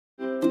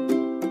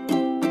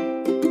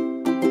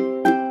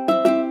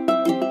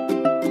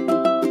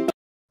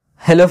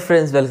Hello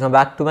friends, welcome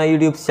back to my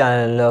YouTube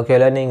channel. Okay,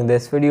 learning in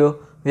this video,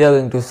 we are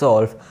going to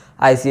solve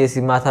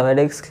ICSE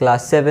Mathematics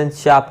Class 7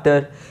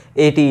 Chapter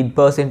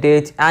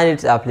 18% and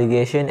its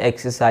application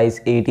exercise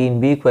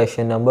 18B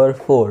question number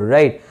 4,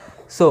 right?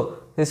 So,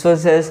 this one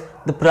says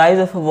the price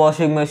of a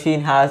washing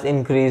machine has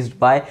increased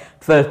by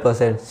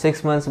 12%.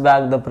 6 months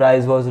back, the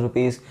price was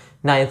rupees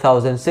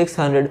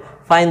 9,600.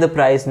 Find the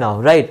price now,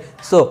 right?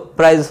 So,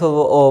 price of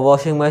a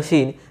washing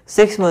machine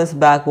 6 months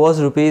back was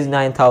rupees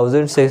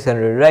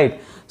 9,600, right?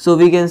 So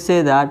we can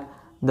say that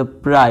the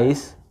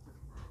price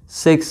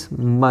 6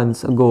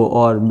 months ago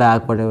or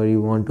back, whatever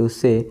you want to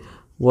say,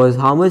 was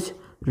how much?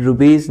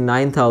 Rupees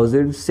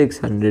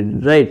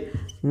 9,600, right?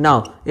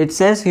 Now it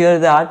says here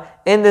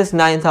that in this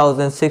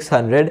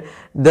 9,600,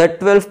 the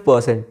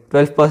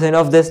 12%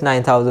 of this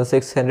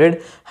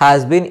 9,600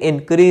 has been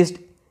increased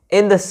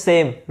in the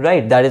same,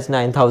 right? That is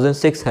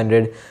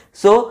 9,600.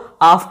 So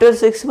after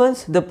 6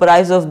 months, the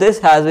price of this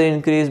has been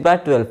increased by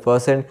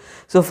 12%.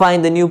 So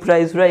find the new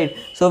price, right?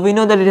 So we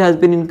know that it has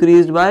been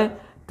increased by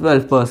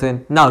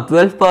 12%. Now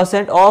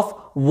 12% of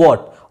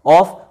what?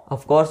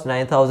 Of course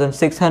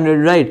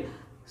 9,600, right?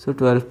 So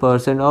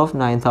 12% of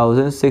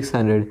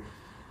 9,600.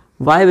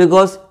 Why?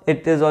 Because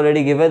it is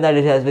already given that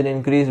it has been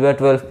increased by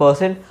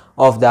 12%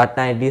 of that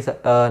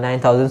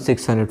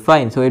 9,600.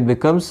 Fine. So it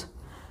becomes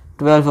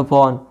 12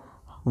 upon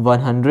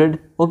 100,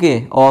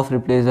 okay, of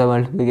replace by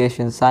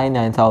multiplication sign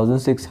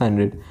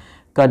 9,600.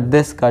 Cut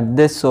this,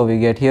 so we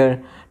get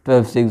here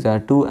 12 6 are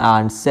 2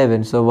 and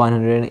 7, so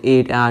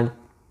 108 and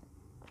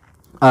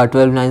 12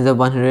 9s are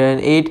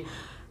 108,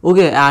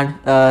 okay, and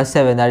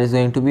 7, that is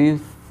going to be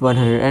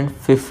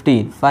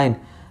 115. Fine.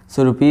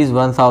 So rupees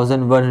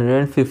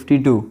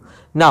 1,152.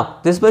 Now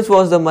this much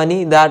was the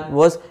money that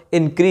was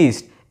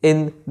increased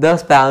in the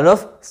span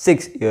of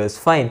 6 years.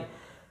 Fine.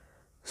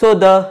 So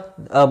the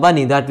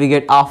money that we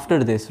get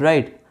after this,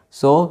 right?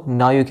 So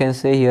now you can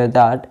say here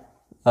that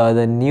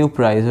the new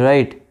price,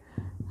 right?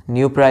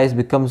 New price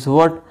becomes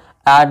what?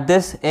 Add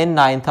this in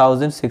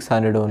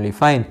 9,600 only.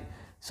 Fine.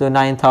 So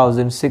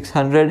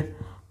 9,600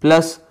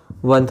 plus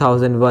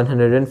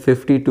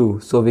 1,152.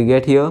 So we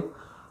get here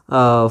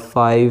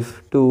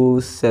 5,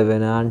 2,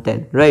 7 and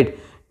 10, right?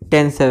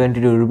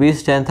 1072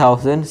 rupees,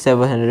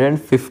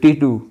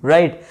 10,752,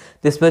 right?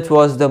 This much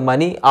was the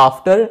money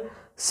after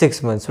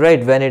 6 months,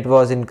 right, when it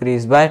was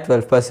increased by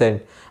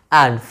 12%.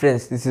 And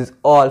friends, this is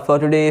all for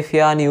today. If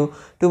you are new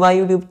to my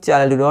YouTube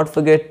channel, do not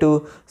forget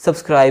to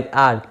subscribe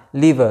and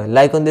leave a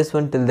like on this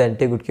one. Till then,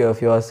 take good care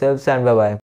of yourselves and bye bye.